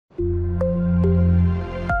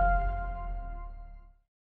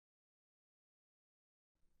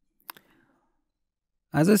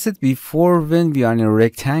As I said before, when we are in a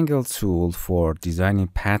rectangle tool for designing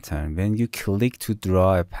pattern, when you click to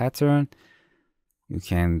draw a pattern, you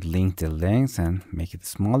can link the length and make it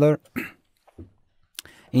smaller.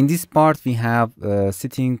 In this part, we have a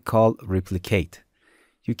setting called replicate.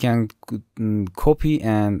 You can copy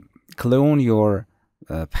and clone your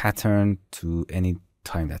pattern to any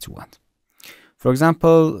time that you want. For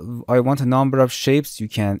example, I want a number of shapes. You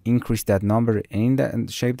can increase that number in the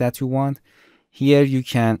shape that you want. Here you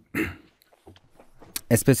can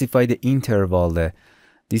specify the interval, the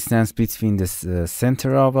distance between the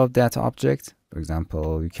center of that object. For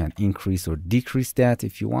example, you can increase or decrease that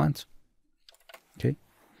if you want. Okay.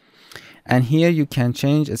 And here you can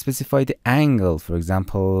specify the angle. For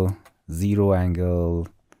example, 0 angle,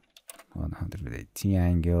 180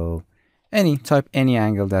 angle, any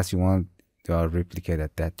angle that you want to replicate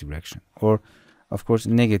at that direction. Or, of course,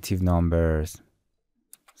 negative numbers.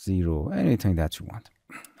 0, anything that you want,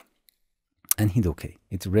 and hit OK.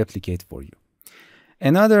 It replicates for you.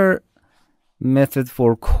 Another method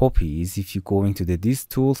for copy is if you go into this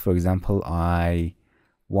tool. For example, I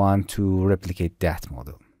want to replicate that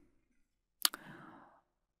model.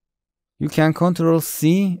 You can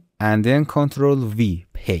Ctrl+C and then Ctrl+V,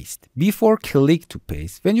 paste. Before click to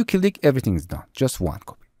paste, when you click, everything is done. Just one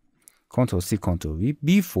copy. Ctrl+C, Ctrl+V.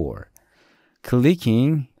 Before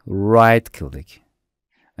clicking, right click.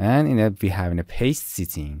 And we have a paste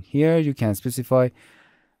setting. Here you can specify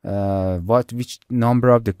which number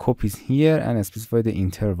of the copies here, and specify the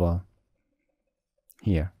interval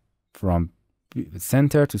here from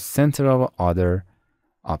center to center of other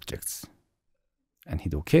objects. And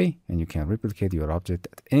hit OK, and you can replicate your object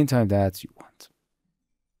at any time that you want.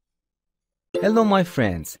 Hello my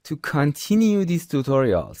friends, to continue these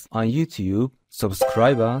tutorials on YouTube,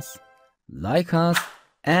 subscribe us, like us,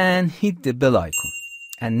 and hit the bell icon.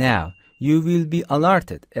 And now you will be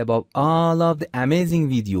alerted about all of the amazing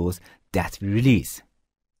videos that we release.